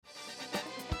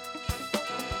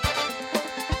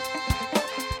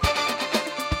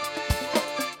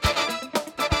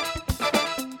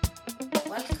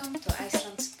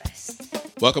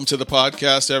Welcome to the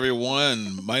podcast,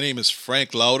 everyone. My name is Frank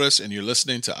Laudas, and you're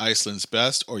listening to Iceland's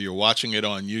Best, or you're watching it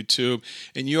on YouTube.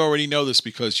 And you already know this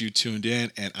because you tuned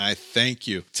in, and I thank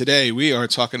you. Today, we are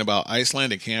talking about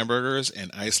Icelandic hamburgers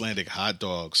and Icelandic hot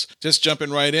dogs. Just jumping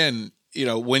right in. You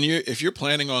know, if you're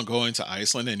planning on going to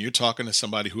Iceland and you're talking to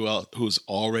somebody who's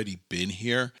already been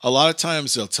here, a lot of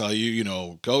times they'll tell you,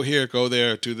 go here, go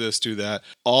there, do this, do that.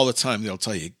 All the time they'll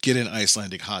tell you, get an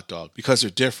Icelandic hot dog because they're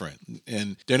different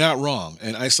and they're not wrong.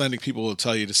 And Icelandic people will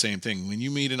tell you the same thing. When you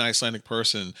meet an Icelandic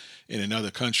person in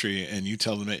another country and you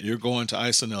tell them that you're going to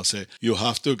Iceland, they'll say, you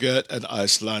have to get an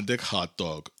Icelandic hot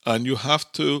dog and you have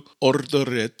to order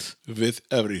it with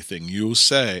everything. You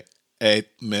say, eitt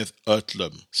með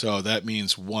öllum. So that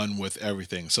means one with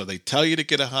everything. So they tell you to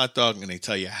get a hot dog and they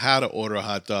tell you how to order a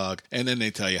hot dog and then they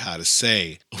tell you how to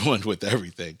say one with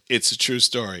everything. It's a true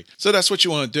story. So that's what you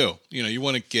want to do. You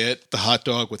want to get the hot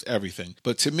dog with everything.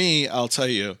 But to me, I'll tell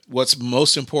you, what's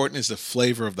most important is the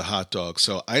flavor of the hot dog.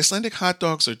 So Icelandic hot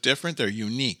dogs are different. They're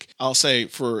unique. I'll say,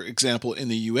 for example, in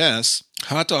the U.S.,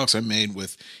 hot dogs are made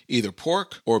with either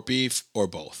pork or beef or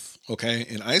both. Okay?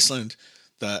 In Iceland,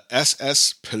 the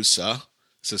SS Pulsa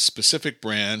is a specific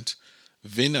brand,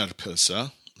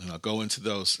 Vinarpulsa, and I'll go into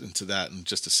that in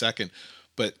just a second.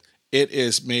 But it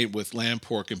is made with lamb,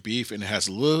 pork, and beef, and it has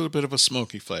a little bit of a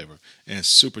smoky flavor, and it's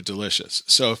super delicious.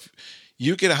 So if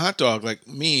you get a hot dog like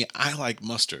me, I like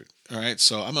mustard. All right,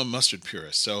 so I'm a mustard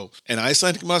purist. And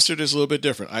Icelandic mustard is a little bit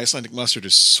different. Icelandic mustard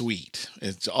is sweet.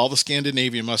 All the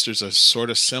Scandinavian mustards are sort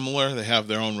of similar. They have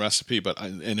their own recipe,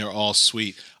 and they're all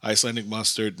sweet. Icelandic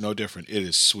mustard, no different. It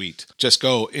is sweet. Just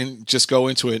go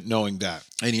into it knowing that,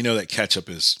 and you know that ketchup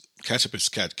is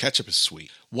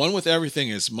sweet. One with everything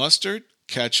is mustard,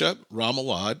 ketchup,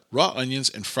 remoulade, raw onions,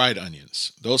 and fried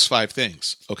onions. Those 5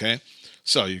 things. Okay.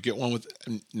 So you get one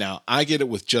now I get it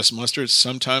with just mustard,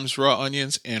 sometimes raw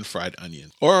onions and fried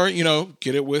onions. Or,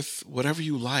 get it with whatever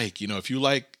you like. If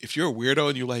you're a weirdo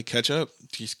and you like ketchup,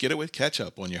 just get it with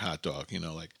ketchup on your hot dog.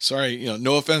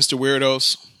 No offense to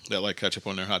weirdos that like ketchup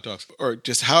on their hot dogs, or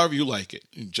just however you like it,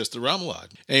 just the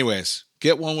remoulade. Anyways,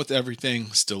 get one with everything.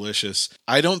 It's delicious.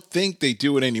 I don't think they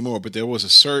do it anymore, but there was a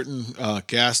certain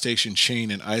gas station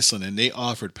chain in Iceland and they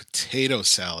offered potato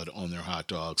salad on their hot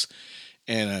dogs.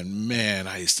 And man,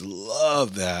 I used to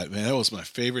love that, man. That was my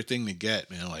favorite thing to get,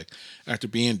 man. Like after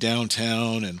being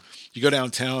downtown, and you go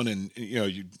downtown and,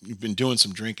 you've been doing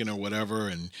some drinking or whatever.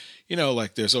 And,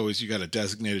 there's always, you got a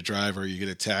designated driver, you get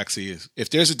a taxi. If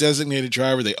there's a designated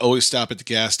driver, they always stop at the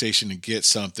gas station and get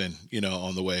something,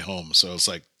 on the way home. So it's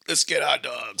like, let's get hot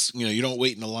dogs. You don't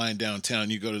wait in the line downtown.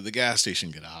 You go to the gas station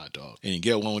and get a hot dog. And you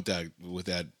get one with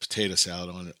that potato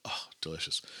salad on it. Oh,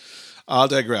 delicious. I'll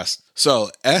digress. So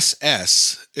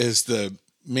SS is the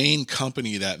main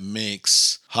company that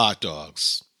makes hot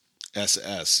dogs.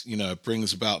 SS, it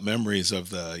brings about memories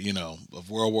of of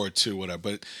World War II, whatever.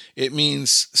 But it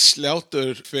means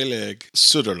Sláturfélag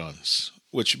Suðurlands,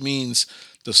 which means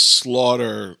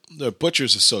the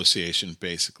Butchers Association,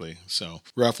 basically. So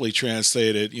roughly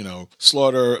translated,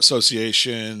 Slaughter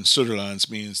Association, Suðurlands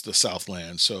means the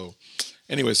Southland. So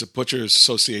anyways, the Butchers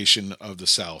Association of the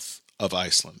South of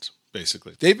Iceland.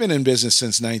 Basically, they've been in business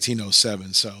since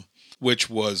 1907, which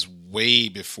was way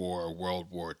before World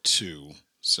War II.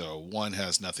 So one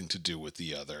has nothing to do with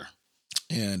the other.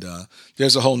 And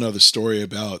there's a whole nother story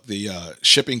about the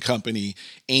shipping company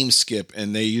Eimskip,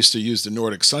 and they used to use the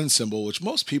Nordic sun symbol, which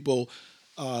most people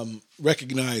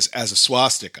recognize as a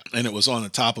swastika, and it was on the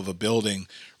top of a building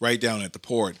right down at the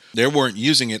port. They weren't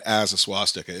using it as a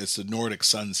swastika. It's the Nordic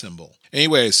sun symbol.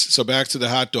 Anyways, so back to the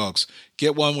hot dogs.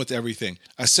 Get one with everything.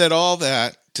 I said all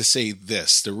that to say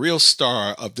this. The real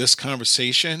star of this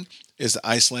conversation is the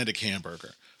Icelandic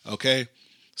hamburger. Okay?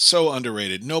 So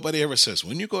underrated. Nobody ever says,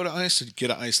 when you go to Iceland,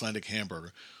 get an Icelandic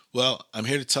hamburger. Well, I'm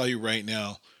here to tell you right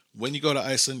now, when you go to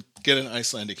Iceland, get an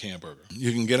Icelandic hamburger.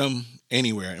 You can get them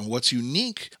anywhere. And what's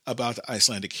unique about the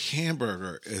Icelandic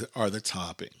hamburger are the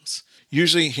toppings.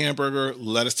 Usually hamburger,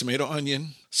 lettuce, tomato,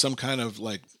 onion, some kind of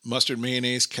like mustard,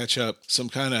 mayonnaise, ketchup, some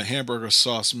kind of hamburger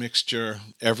sauce mixture.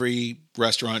 Every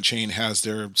restaurant chain has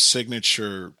their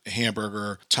signature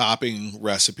hamburger topping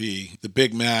recipe. The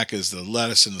Big Mac is the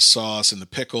lettuce and the sauce and the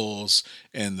pickles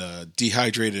and the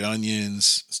dehydrated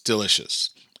onions. It's delicious.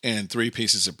 And 3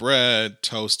 pieces of bread,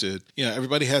 toasted.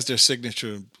 Everybody has their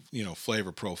signature,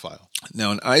 flavor profile.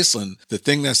 Now in Iceland, the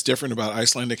thing that's different about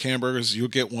Icelandic hamburgers, you'll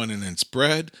get one and it's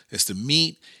bread, it's the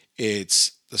meat,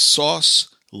 it's the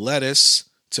sauce, lettuce,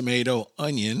 tomato,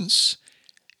 onions,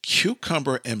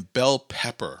 cucumber, and bell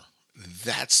pepper.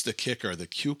 That's the kicker, the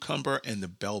cucumber and the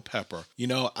bell pepper.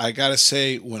 I gotta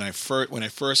say, when I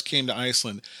first came to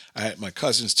Iceland, my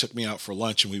cousins took me out for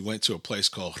lunch, and we went to a place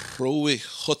called Hroi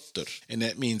Hutter, and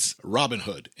that means Robin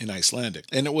Hood in Icelandic.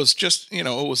 And it was just, it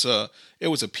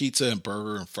was a pizza and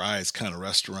burger and fries kind of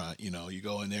restaurant. You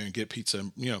go in there and get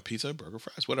pizza, pizza, burger,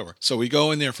 fries, whatever. So we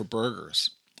go in there for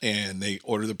burgers, and they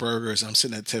order the burgers. I'm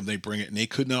sitting at the table, they bring it, and they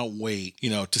could not wait,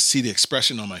 to see the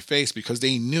expression on my face, because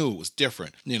they knew it was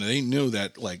different. They knew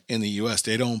that, like, in the U.S.,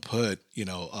 they don't put,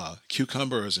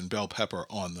 cucumbers and bell pepper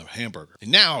on the hamburger.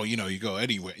 And now, you go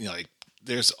anywhere, like,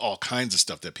 there's all kinds of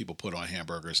stuff that people put on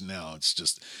hamburgers now.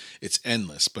 It's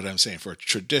endless. But I'm saying, for a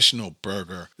traditional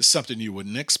burger, it's something you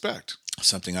wouldn't expect.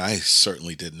 Something I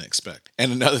certainly didn't expect.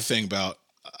 And another thing about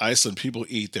Iceland, people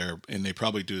eat and they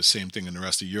probably do the same thing in the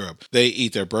rest of Europe, they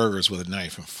eat their burgers with a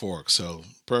knife and fork. So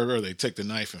burger, they take the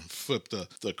knife and flip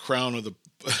the crown of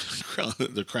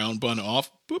the crown bun off,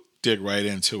 boop, dig right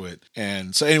into it.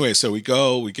 And so anyway, so we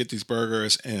get these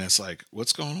burgers, and it's like,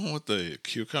 what's going on with the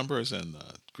cucumbers and the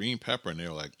green pepper? And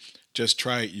they're like, just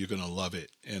try it. You're going to love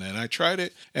it. And then I tried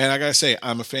it, and I got to say,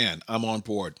 I'm a fan. I'm on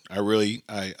board. I really,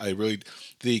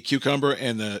 the cucumber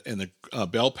and the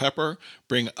bell pepper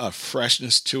bring a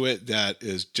freshness to it that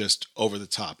is just over the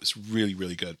top. It's really,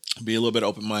 really good. Be a little bit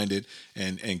open-minded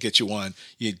and get you one.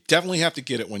 You definitely have to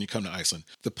get it when you come to Iceland.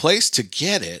 The place to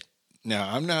get it,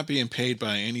 now, I'm not being paid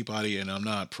by anybody, and I'm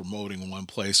not promoting one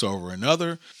place over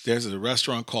another. There's a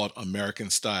restaurant called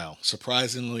American Style.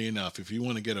 Surprisingly enough, if you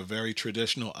want to get a very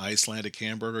traditional Icelandic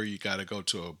hamburger, you got to go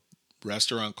to a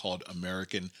restaurant called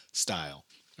American Style.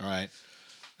 All right?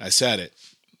 I said it.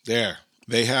 There.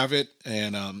 They have it,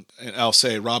 and I'll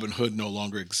say Robin Hood no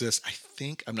longer exists.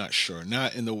 I'm not sure,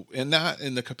 not in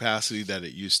the capacity that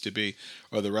it used to be,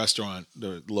 or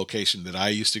the location that I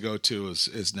used to go to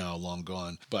is now long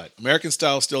gone. But American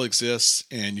Style still exists,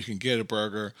 and you can get a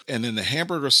burger. And then the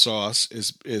hamburger sauce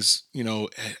is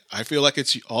I feel like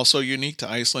it's also unique to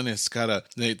Iceland. It's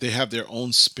they have their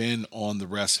own spin on the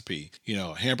recipe.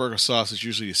 Hamburger sauce is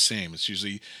usually the same. It's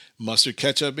usually mustard,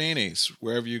 ketchup, mayonnaise,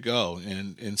 wherever you go,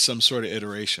 in some sort of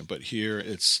iteration. But here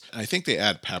I think they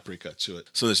add paprika to it.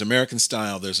 So there's American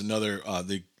Style. There's another,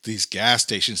 these gas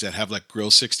stations that have like Grill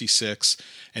 66,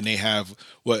 and they have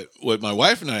what my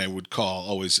wife and I would call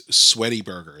always sweaty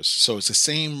burgers. So it's the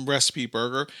same recipe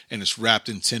burger, and it's wrapped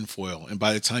in tinfoil. And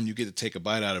by the time you get to take a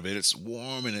bite out of it, it's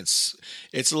warm, and it's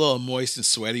a little moist and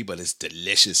sweaty, but it's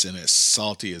delicious, and it's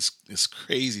salty. It's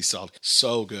crazy salty.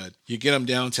 So good. You get them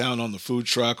downtown on the food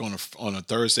truck on a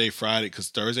Thursday, Friday, because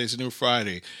Thursday's a new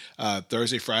Friday.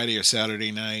 Thursday, Friday, or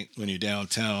Saturday night when you're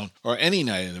downtown, or any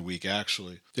night in the week,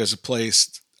 actually. There's a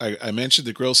place, I mentioned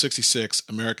the Grill 66,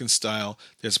 American Style.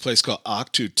 There's a place called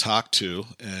Aktu Taktu,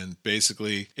 and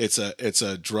basically it's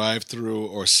a drive-through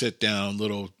or sit-down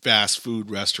little fast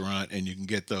food restaurant, and you can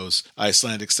get those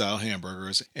Icelandic style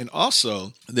hamburgers. And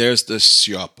also there's the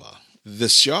Sjopa. The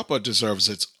Sjopa deserves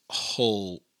its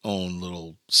whole own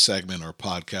little segment or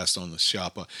podcast on the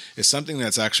Sjopa. It's something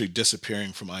that's actually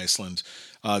disappearing from Iceland.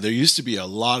 There used to be a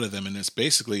lot of them, and it's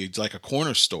basically like a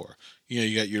corner store.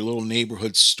 You got your little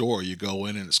neighborhood store. You go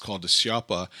in, and it's called the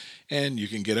Sjopa, and you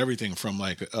can get everything from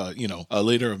like a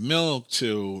liter of milk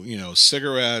to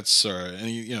cigarettes or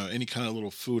any kind of little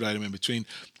food item in between.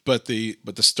 But the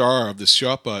star of the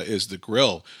Sjopa is the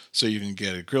grill. So you can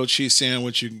get a grilled cheese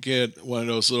sandwich. You can get one of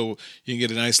those you can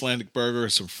get an Icelandic burger,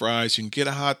 some fries. You can get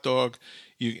a hot dog.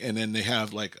 And then they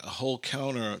have like a whole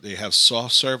counter. They have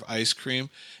soft serve ice cream,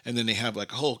 and then they have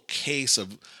like a whole case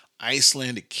of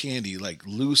Icelandic candy, like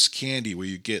loose candy, where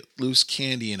you get loose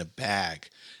candy in a bag.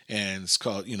 And it's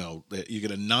called, you get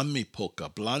a nami polka.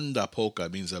 Blanda polka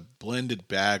means a blended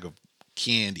bag of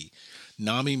candy.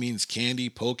 Nami means candy,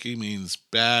 poki means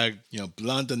bag,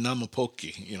 blanda nama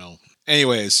poki,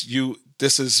 Anyways,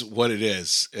 this is what it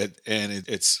is.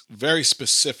 It's very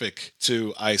specific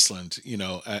to Iceland.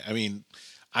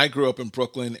 I grew up in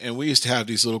Brooklyn, and we used to have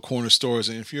these little corner stores.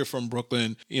 And if you're from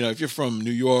Brooklyn, if you're from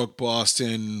New York,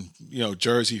 Boston,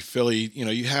 Jersey, Philly,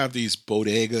 you have these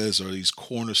bodegas or these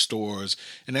corner stores.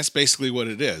 And that's basically what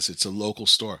it is. It's a local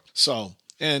store. So,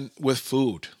 and with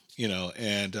food,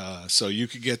 so you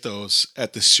could get those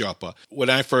at the Sjopa. When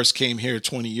I first came here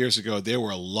 20 years ago, there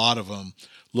were a lot of them,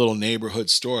 little neighborhood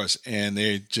stores, and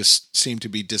they just seem to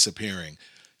be disappearing.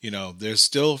 There's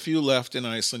still a few left in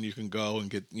Iceland. You can go and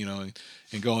get,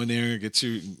 and go in there and get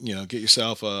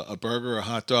yourself a burger, a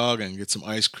hot dog, and get some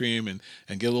ice cream,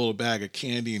 and get a little bag of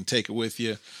candy and take it with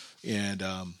you. And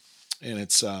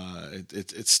it's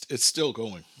still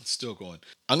going. It's still going.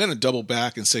 I'm going to double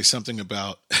back and say something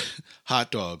about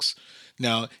hot dogs.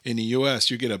 Now, in the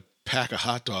U.S., you get a pack of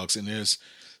hot dogs, and there's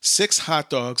 6 hot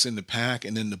dogs in the pack,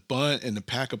 and in the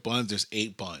pack of buns, there's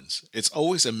 8 buns. It's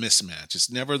always a mismatch.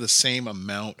 It's never the same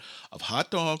amount of hot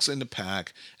dogs in the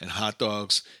pack and hot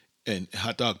dog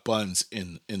buns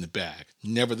in the bag.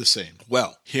 Never the same.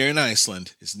 Well, here in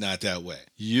Iceland, it's not that way.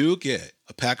 You get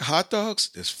a pack of hot dogs,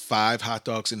 there's 5 hot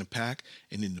dogs in the pack,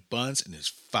 and in the buns, and there's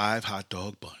 5 hot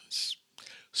dog buns.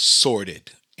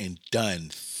 Sorted and done.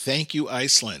 Thank you,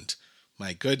 Iceland.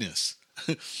 My goodness.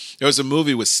 There was a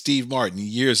movie with Steve Martin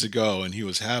years ago, and he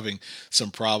was having some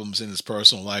problems in his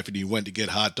personal life, and he went to get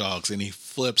hot dogs, and he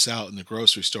flips out in the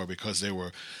grocery store because they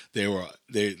wasn't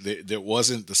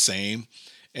the same.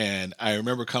 And I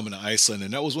remember coming to Iceland,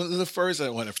 and that was one of the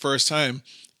first time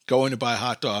going to buy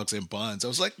hot dogs and buns. I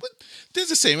was like, what? There's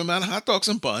the same amount of hot dogs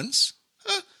and buns?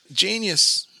 Huh?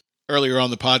 Genius. Earlier on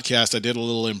the podcast, I did a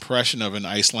little impression of an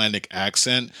Icelandic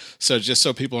accent. So just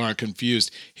so people aren't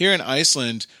confused, here in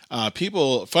Iceland,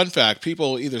 people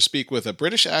either speak with a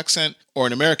British accent or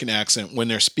an American accent when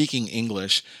they're speaking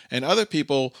English, and other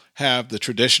people have the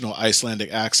traditional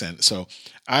Icelandic accent. So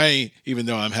even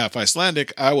though I'm half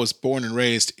Icelandic, I was born and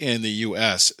raised in the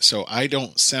U.S., so I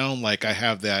don't sound like I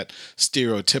have that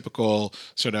stereotypical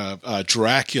sort of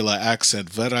Dracula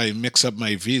accent where I mix up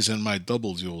my V's and my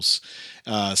W's.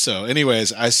 So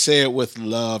anyways, I say it with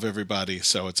love, everybody.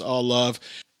 So it's all love.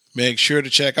 Make sure to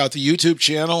check out the YouTube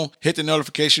channel. Hit the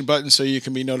notification button so you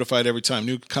can be notified every time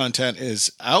new content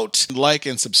is out. Like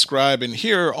and subscribe. And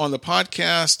here on the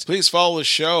podcast, please follow the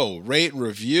show, rate and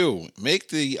review. Make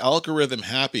the algorithm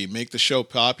happy. Make the show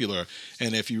popular.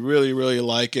 And if you really, really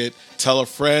like it, tell a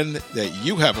friend that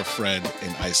you have a friend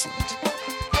in Iceland.